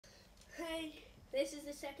This is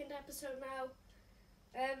the second episode now.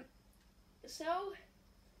 So,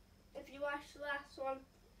 if you watched the last one,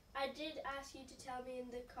 I did ask you to tell me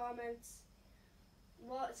in the comments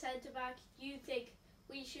what centre back you think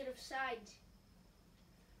we should have signed.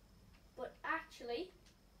 But actually,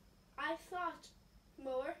 I thought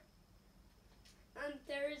more, and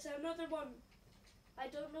there is another one. I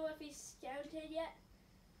don't know if he's scouted yet,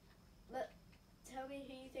 but tell me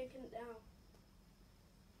who you're thinking now.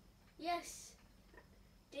 Yes,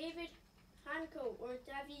 David Hanko or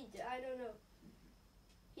David, I don't know.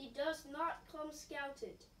 He does not come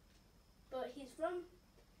scouted, but he's coming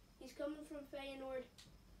from Feyenoord.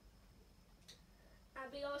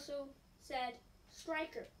 And we also said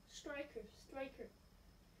striker.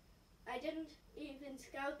 I didn't even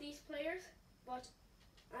scout these players, but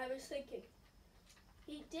I was thinking,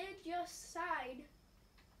 he did just sign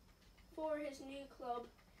for his new club,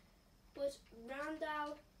 was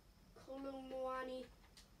Randall Colomwani,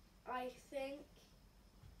 I think,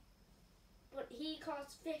 but he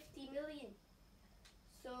costs 50 million,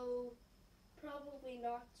 so probably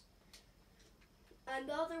not.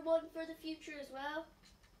 Another one for the future as well,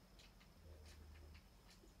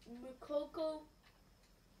 Mukoko.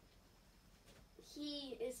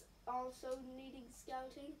 He is also needing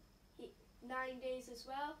scouting. 9 days as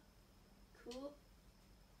well. Cool.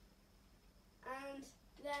 And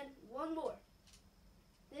then one more.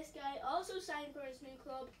 This guy also signed for his new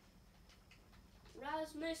club,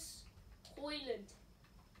 Rasmus Højlund,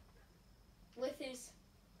 with his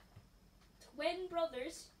twin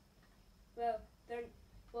brothers.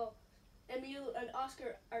 Emil and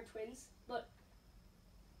Oscar are twins, but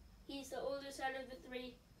he's the oldest out of the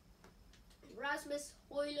three. Rasmus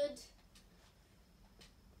Højlund,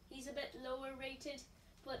 he's a bit lower rated,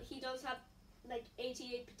 but he does have like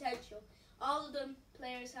 88 potential. All of them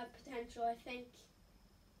players have potential, I think.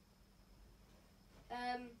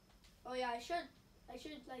 Oh yeah, I should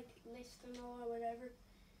like list them all or whatever,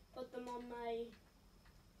 put them on my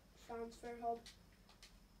transfer hub.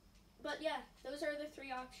 But yeah, those are the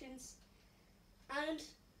three options. And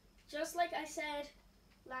just like I said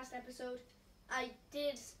last episode, I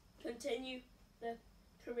did continue the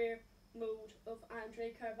career mode of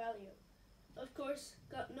Andre Carvalho. Of course,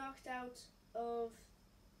 got knocked out of,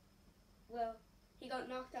 he got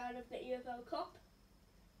knocked out of the EFL Cup.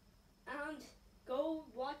 And go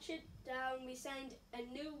watch it down. We signed a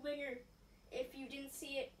new winger. If you didn't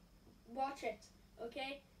see it, watch it,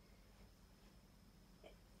 okay?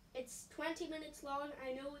 It's 20 minutes long.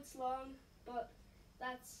 I know it's long, but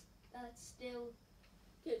that's still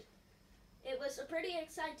good. It was a pretty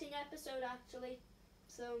exciting episode actually,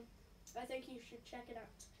 so I think you should check it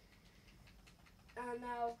out. And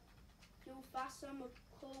now, Jofasa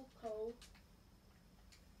Mukoko.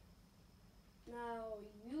 Now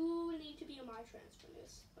you need to be on my transfer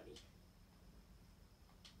list, buddy.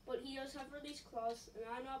 But he does have release clause, and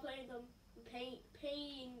I'm not playing them. I'm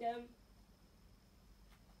paying them.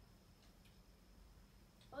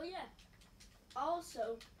 Oh yeah.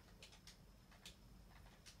 Also,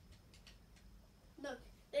 look,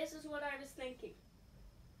 this is what I was thinking.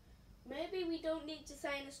 Maybe we don't need to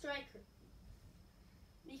sign a striker,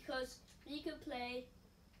 because we could play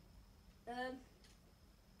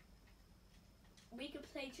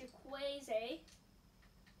Chukwueze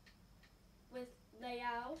with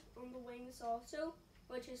Leao on the wings also,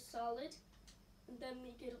 which is solid. And then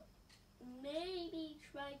we could maybe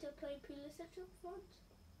try to play Pulisic up front.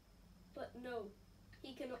 But no,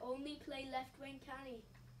 he can only play left wing, can he?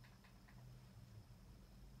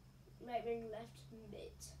 Right wing, left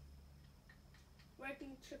mid. Where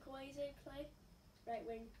can Chukwueze play? Right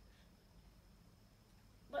wing.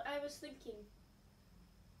 But I was thinking,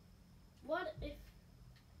 what if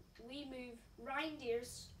we move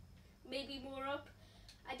Reinders maybe more up?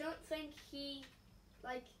 I don't think he,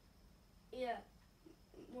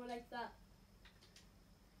 more like that.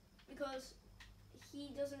 Because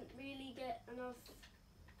he doesn't really get enough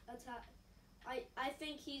attack. I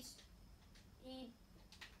think he's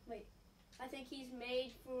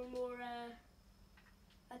made for more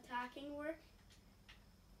attacking work.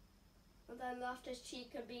 And then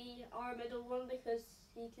Loftus-Cheek could be our middle one, because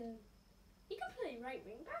he can play right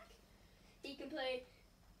wing back. He can play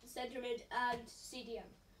centre mid and CDM.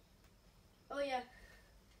 Oh yeah.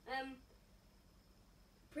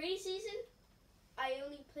 Pre-season, I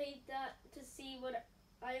only played that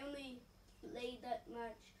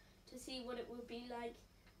match to see what it would be like,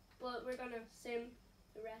 but we're gonna sim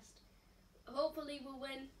the rest. Hopefully we'll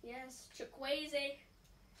win. Yes, Chukwueze.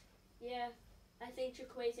 Yeah, I think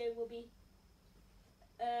Chukwueze will be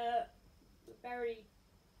very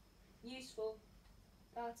useful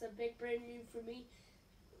That's a big brain move for me.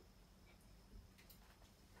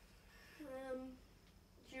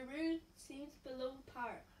 Giroud seems below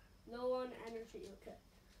par. Low on energy, okay.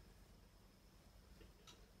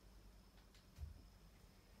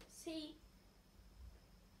 See,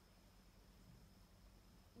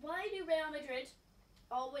 why do Real Madrid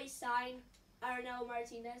always sign Arnel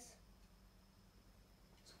Martinez?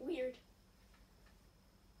 It's weird.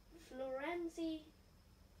 Florenzi.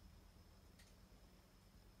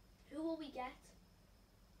 Who will we get?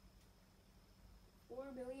 4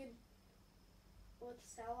 million with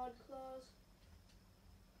sell-on clause.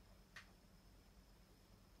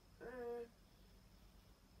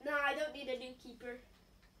 No, I don't need a new keeper.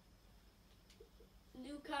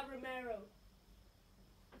 Luca Romero.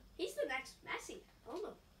 He's the next Messi. Oh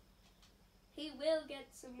no. He will get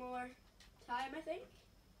some more time, I think,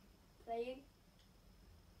 playing.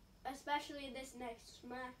 Especially in this next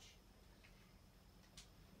match.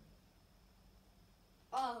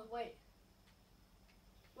 Oh, wait.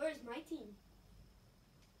 Where's my team?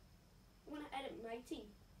 I want to edit my team.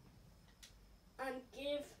 And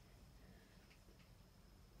give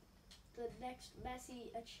the next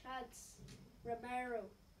Messi a chance. Romero.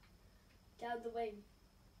 Down the wing.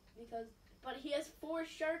 But he has 4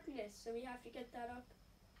 sharpness, so we have to get that up.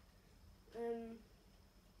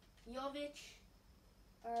 Jovic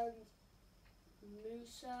and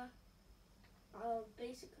Musa. I'll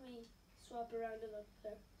basically swap around a lot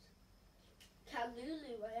there.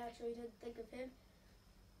 Kalulu, I actually didn't think of him.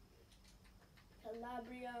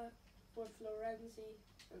 Calabria for Florenzi,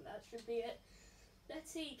 and that should be it.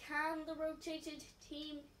 Let's see, can the rotated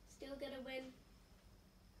team still get a win?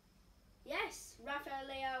 Yes, Rafael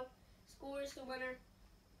Leao scores the winner.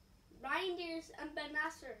 Reinders and Ben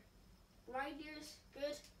Nasser. Reinders,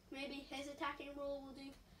 good. Maybe his attacking role will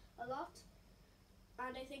do a lot.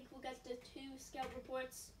 And I think we'll get the 2 scout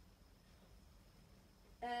reports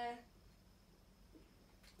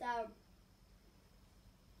down.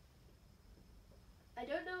 I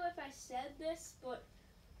don't know if I said this, but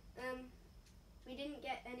we didn't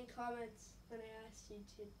get any comments when I asked you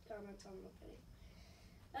to comment on the video.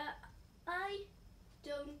 I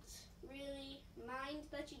don't really mind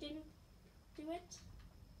that you didn't do it.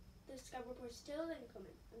 The scout report's still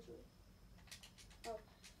incoming, actually. Oh,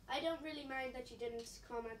 I don't really mind that you didn't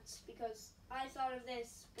comment because I thought of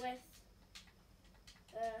this with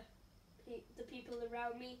the people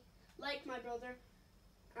around me, like my brother,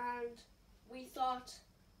 and we thought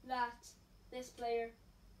that this player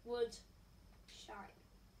would shine.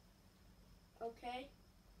 Okay?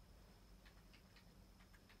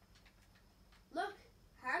 Look,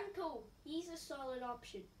 Hanko, he's a solid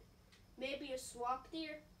option. Maybe a swap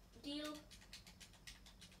deal.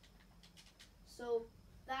 So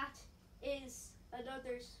that is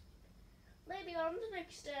another's. Maybe I'm the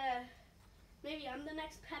next. Maybe I'm the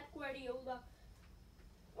next Pep Gvardiol,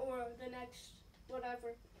 or the next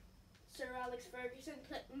whatever. Sir Alex Ferguson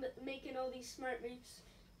making all these smart moves.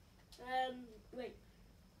 Wait.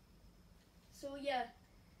 So yeah,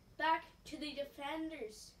 back to the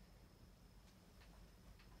defenders.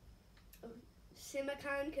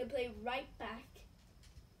 Simakan can play right back,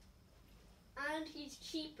 and he's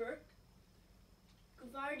cheaper.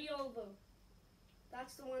 Gvardiol though,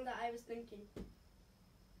 that's the one that I was thinking.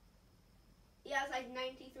 He has like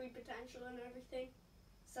 93 potential and everything.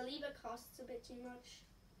 Saliba costs a bit too much,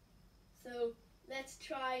 so let's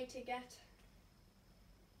try to get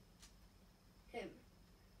him.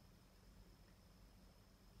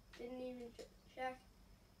 Didn't even check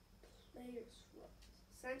players.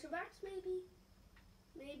 Centre backs maybe?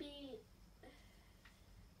 Maybe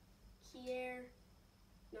Kier.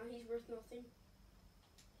 No, he's worth nothing.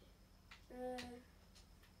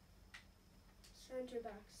 Centre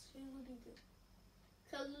backs. Who would be good?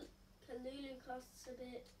 Kalulu costs a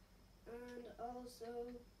bit, and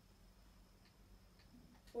also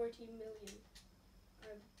 14 million.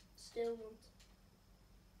 I still want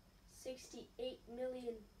 68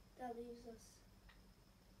 million. That leaves us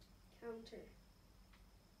counter.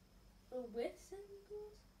 Oh, with 7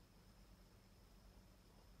 goals?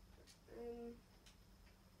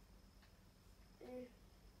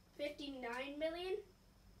 59 million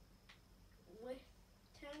with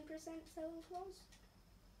 10% selling clause?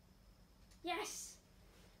 Yes!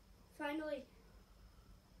 Finally.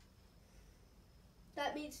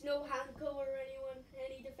 That means no Hanko or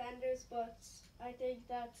any defenders, but I think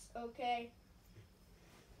that's okay.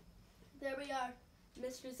 There we are.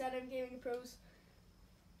 Mr. ZM Gaming Pros.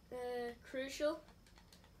 Crucial.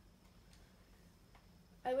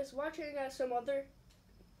 I was watching some other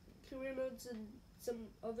career modes, and some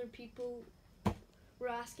other people were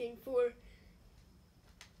asking for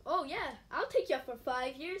Oh yeah, I'll take you for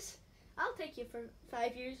 5 years. I'll take you for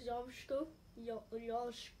 5 years, Joško.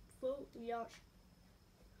 Joško.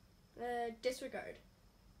 Disregard.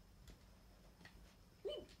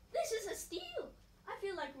 This is a steal. I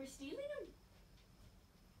feel like we're stealing him.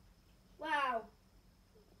 Wow.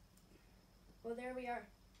 Well, there we are.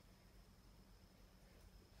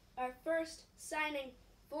 Our first signing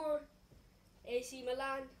for AC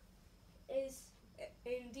Milan is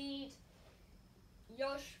indeed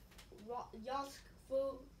Joško.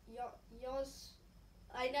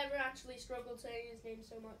 I never actually struggled saying his name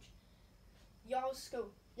so much.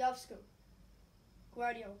 Joško.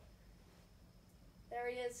 Gvardiol. There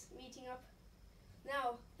he is, meeting up.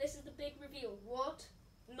 Now, this is the big reveal. What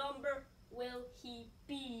number will he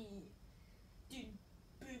be?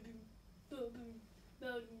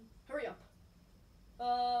 Hurry up.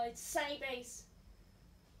 It's Sunny Base.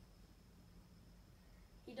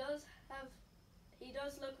 He does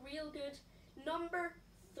look real good. Number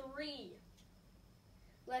 3.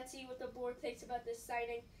 Let's see what the board thinks about this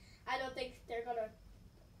signing. I don't think they're gonna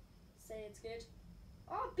say it's good.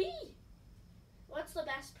 Oh, B! What's the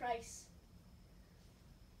best price?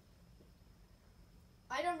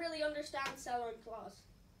 I don't really understand sell-on clause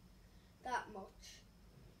that much.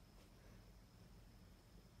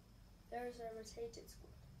 There's a rotated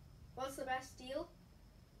squad. What's the best deal?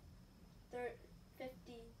 They're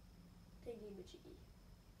 50 thingy-majiggy.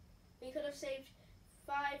 We could have saved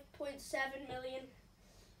 5.7 million.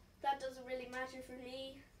 That doesn't really matter for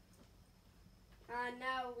me. And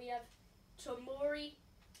now we have Tomori,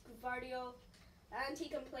 Gvardiol, and he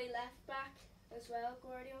can play left back as well,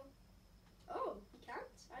 Gvardiol. Oh, he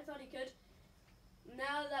can't? I thought he could.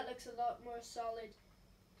 Now that looks a lot more solid.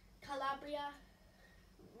 Calabria,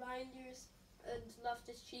 Reinders, and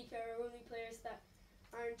Loftus-Cheek are only players that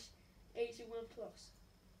aren't 81 plus.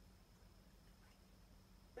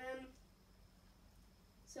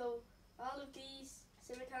 So all of these,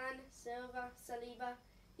 Simikan, Silva, Saliba,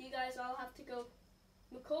 you guys all have to go.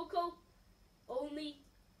 Makoko, only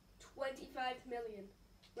 25 million.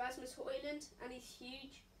 Rasmus Højlund, and he's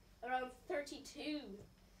huge, around 32.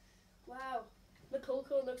 Wow,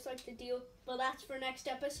 Makoko looks like the deal, but that's for next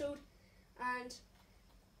episode. And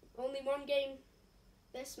only one game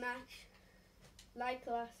this match, like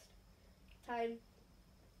last time.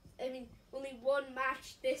 Only one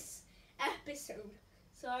match this episode.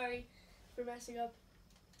 Sorry for messing up.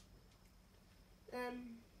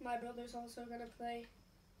 My brother's also gonna play.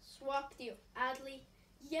 Swap deal. Adley,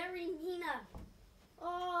 Yeremina.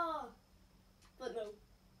 Oh, but no.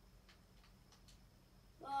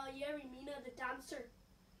 Oh, Yeremina, the dancer.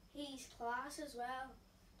 He's class as well.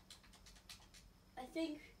 I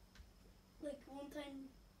think, like, one time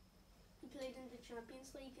he played in the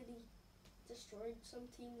Champions League and he destroyed some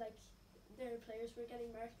team, like, their players were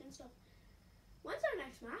getting marked and stuff. When's our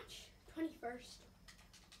next match? 21st.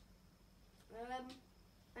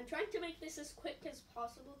 I'm trying to make this as quick as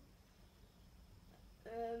possible.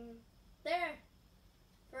 There.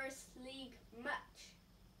 First league match.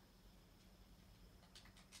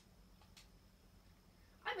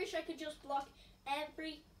 I wish I could just block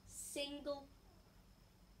every single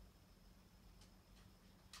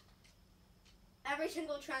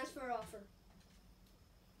transfer offer.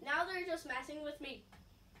 Now they're just messing with me.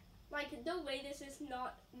 Like, no way this is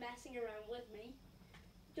not messing around with me.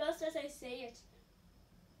 Just as I say it.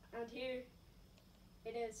 And here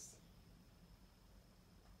it is.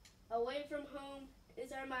 Away from home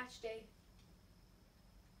is our match day.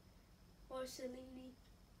 Orsolini.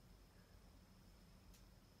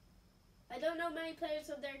 I don't know many players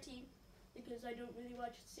of their team because I don't really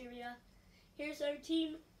watch Serie A. Here's our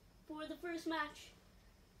team for the first match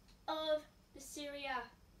of the Serie A.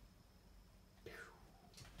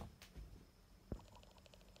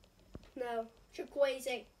 Now,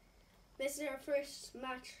 Chukwueze. This is our first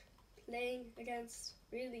match playing against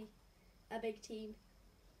really a big team.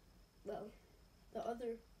 Well, the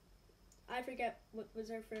other, I forget what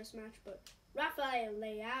was our first match, but Rafael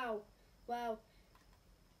Leao. Wow.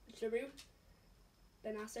 Giroud.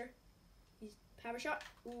 Benasser. He's power shot.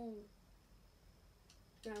 Ooh.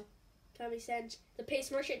 Now, can we send the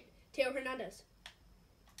pace merchant, Theo Hernandez?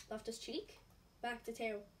 Loftus-Cheek. Back to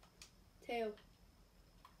Theo. Theo.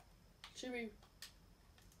 Giroud.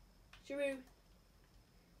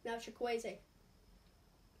 Now Chukwueze.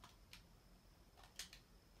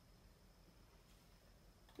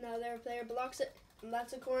 Now their player blocks it, and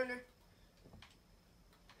that's a corner.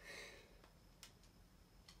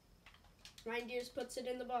 Reinders puts it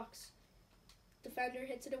in the box. Defender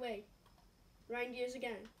hits it away. Reinders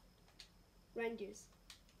again. Reinders.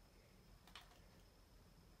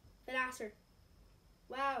 Benasser.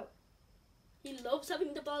 Wow. He loves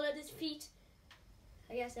having the ball at his feet.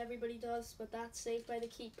 I guess everybody does, but that's saved by the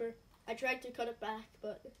keeper. I tried to cut it back,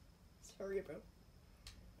 but sorry, bro.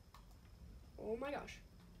 Oh my gosh.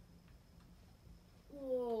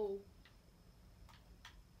 Whoa.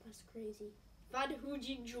 That's crazy. Van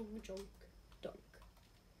Hooji Dunk.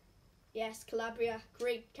 Yes, Calabria,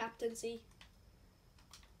 great captaincy.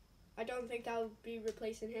 I don't think I'll be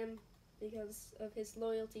replacing him because of his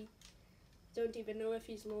loyalty. Don't even know if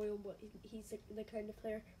he's loyal, but he's the kind of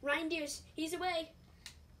player. Reindeers, he's away.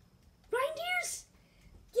 Reindeers!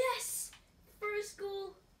 Yes! First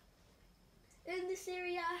goal in the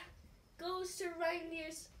Serie A goes to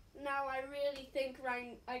Reindeers. Now I really think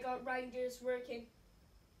I got Reindeers working.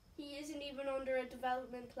 He isn't even under a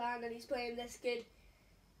development plan and he's playing this good.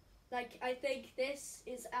 Like, I think this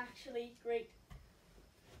is actually great.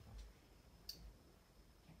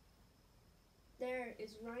 There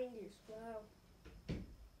is Reindeers, wow.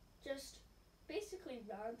 Just basically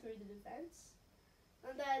ran through the defense.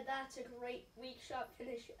 And then that's a great weak shot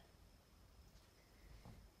finish.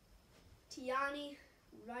 Tiani,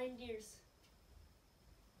 Reindeers.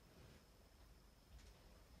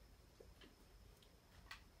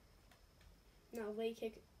 Now they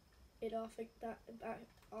kick it off like that.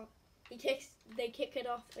 They kick it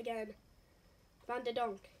off again. Van de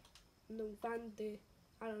Donk. No, I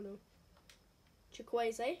don't know.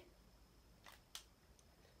 Chukwueze.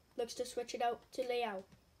 Looks to switch it out to Leao.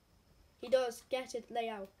 He does get it,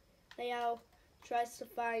 Leao. Leao tries to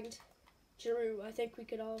find Giroud. I think we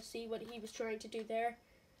could all see what he was trying to do there.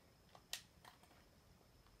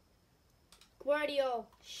 Gvardiol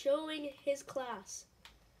showing his class.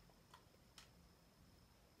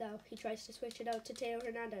 Now he tries to switch it out to Theo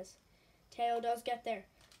Hernandez. Theo does get there.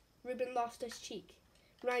 Ruben Loftus-Cheek.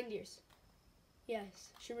 Reindeers.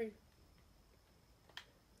 Yes, Giroud.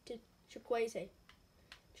 To Chukwueze.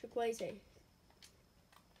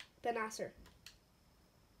 Benacer.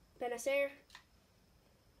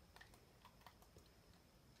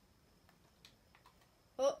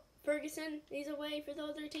 Oh, Ferguson, he's away for the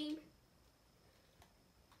other team.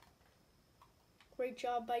 Great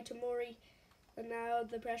job by Tomori. And now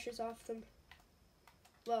the pressure's off them.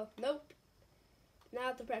 Well, nope.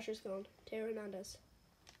 Now the pressure's gone. Theo Hernandez.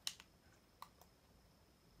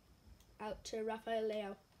 Out to Rafael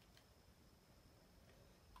Leao.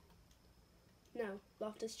 Now,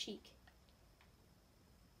 Loftus-Cheek.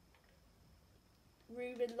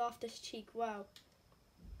 Ruben Loftus-Cheek, wow.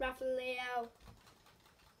 Rafael Leao.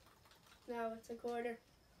 Now it's a corner.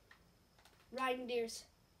 Reindeers,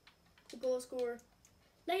 the goal scorer.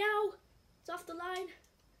 Leao, it's off the line.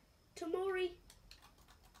 Tomori.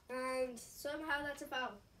 And somehow that's a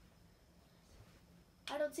foul.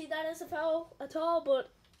 I don't see that as a foul at all,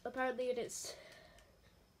 but apparently it is.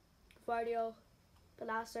 Gvardiol,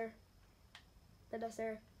 Benacer.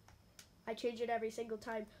 I change it every single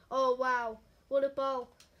time. Oh wow, what a ball.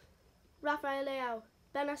 Rafael Leao,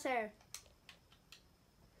 Benacer.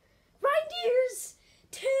 Reindeers,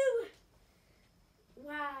 2.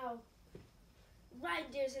 Wow.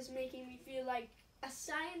 Reindeers is making me feel like a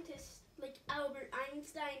scientist, like Albert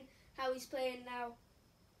Einstein, how he's playing now.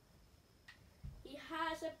 He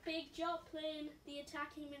has a big job playing the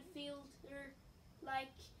attacking midfielder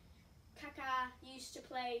like Kaká used to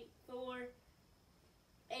play for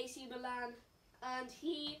AC Milan, and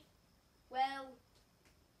he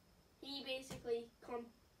basically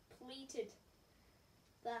completed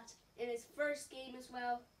that in his first game as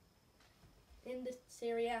well in the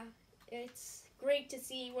Serie A. It's great to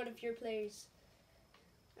see one of your players.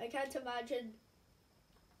 I can't imagine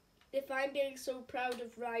if I'm getting so proud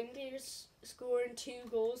of Reindeers scoring 2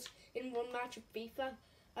 goals in one match of FIFA.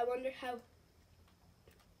 I wonder how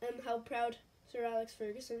proud Sir Alex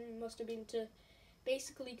Ferguson must have been to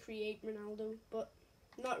basically create Ronaldo, but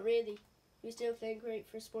not really. He was still playing great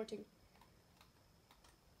for Sporting.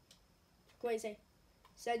 Chukwueze.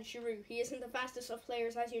 Send Giroud. He isn't the fastest of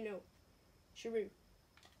players, as you know. Giroud,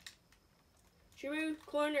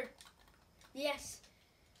 corner. Yes.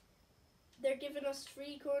 They're giving us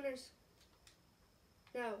 3 corners.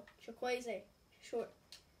 Now, Chukwueze. Short.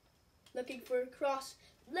 Looking for a cross.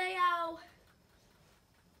 Leao.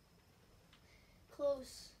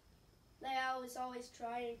 Close. Leao is always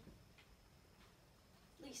trying.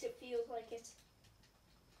 At least it feels like it.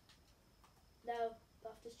 Now,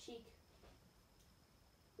 Loftus-Cheek.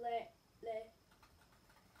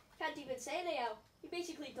 Can't even say Leao. He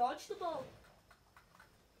basically dodged the ball.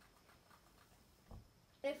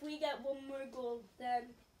 If we get 1 more goal, then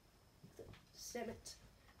sim it.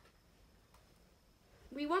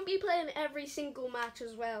 We won't be playing every single match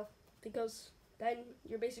as well, because then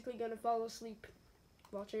you're basically going to fall asleep.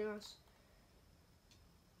 watching us.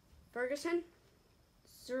 Ferguson.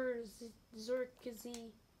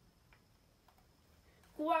 Zurkazi.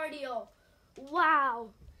 Gvardiol. Wow.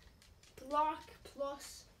 Block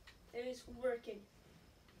plus is working.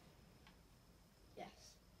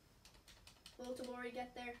 Yes. Will Tamori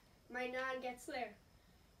get there? My nan gets there.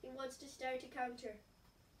 He wants to start a counter.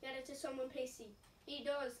 Get it to someone pacey. He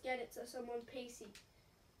does get it to someone pacey.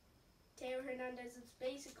 Teo Hernandez is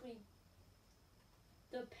basically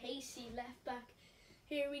the pacey left back.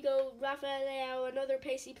 Here we go. Rafael Leao, another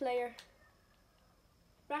pacey player.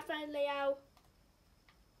 Rafael Leao.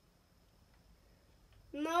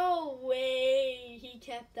 No way he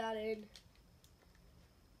kept that in.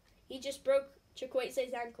 He just broke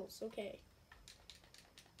Chukwueze's ankles. Okay.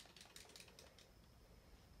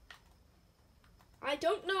 I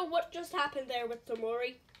don't know what just happened there with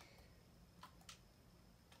Tomori.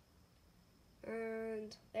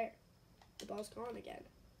 And there. The ball's gone again.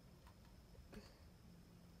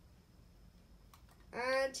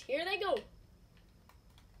 And here they go.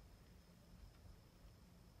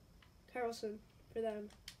 Carlson for them.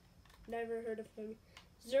 Never heard of him.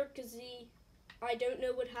 Zurkazi. I don't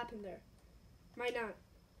know what happened there. My nan.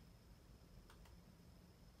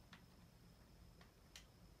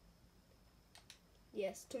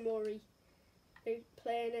 Yes, Tomori. They're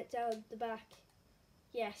playing it down the back.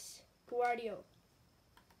 Yes, Gvardiol.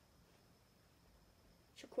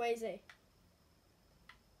 Chukwueze.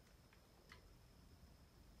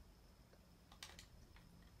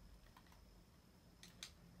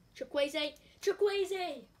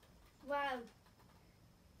 Chukwueze! Wow.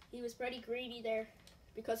 He was pretty greedy there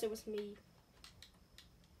because it was me.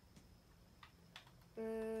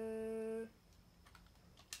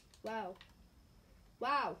 Wow.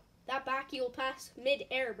 Wow. That back heel pass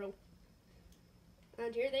mid-air, bro.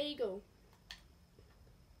 And here they go.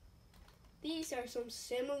 These are some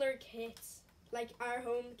similar kits. Like our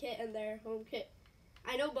home kit and their home kit.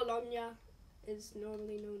 I know Bologna is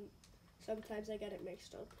normally known. Sometimes I get it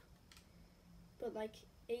mixed up. But like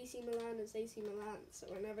AC Milan is AC Milan, so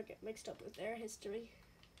I never get mixed up with their history.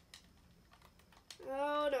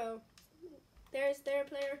 Oh no. There's their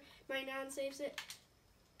player. My nan saves it.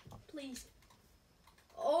 Please.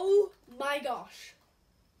 Oh my gosh.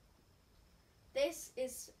 This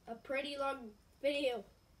is a pretty long video.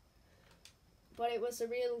 But it was a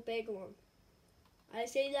real big one. I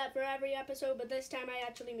say that for every episode, but this time I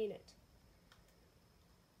actually mean it.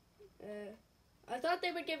 I thought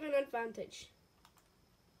they would give an advantage.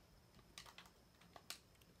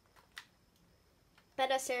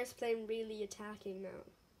 Benacer's playing really attacking now.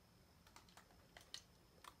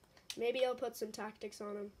 Maybe I'll put some tactics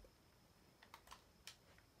on him.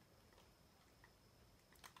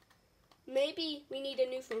 Maybe we need a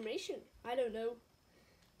new formation. I don't know.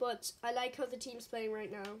 But I like how the team's playing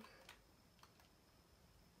right now.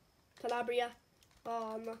 Calabria.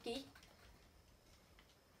 Oh, unlucky.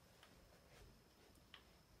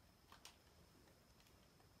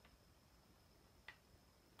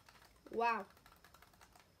 Wow.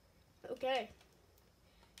 Okay.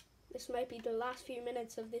 This might be the last few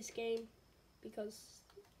minutes of this game. Because,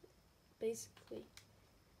 basically.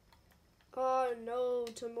 Oh no,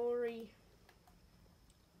 Tomori.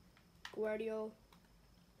 Gvardiol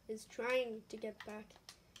is trying to get back.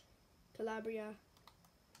 Calabria.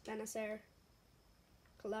 Benacer.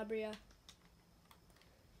 Calabria.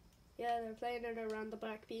 Yeah, they're playing it around the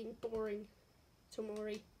back, being boring.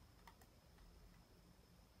 Tomori.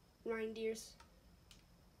 Reinders.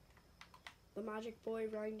 The magic boy,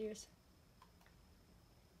 Reinders.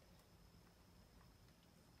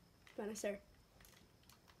 Benacer.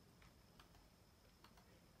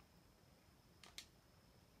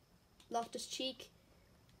 Loftus-Cheek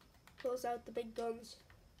pulls out the big guns.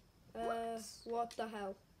 What the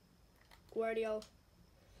hell? Gvardiol.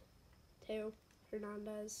 Teo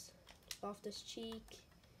Hernandez. Loftus-Cheek.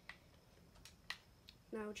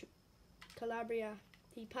 Now Calabria.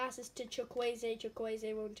 He passes to Chukwueze.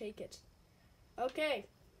 Chukwueze won't take it. Okay.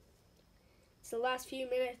 It's the last few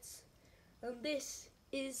minutes. And this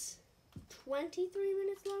is 23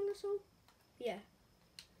 minutes long or so? Yeah.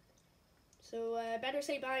 So I better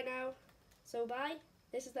say bye now. So bye.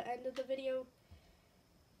 This is the end of the video.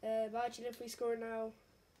 Imagine if we score now.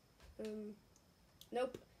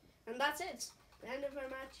 Nope. And that's it. The end of our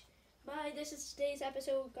match. Bye. This is today's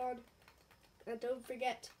episode gone. And don't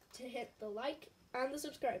forget to hit the like and the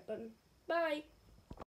subscribe button. Bye.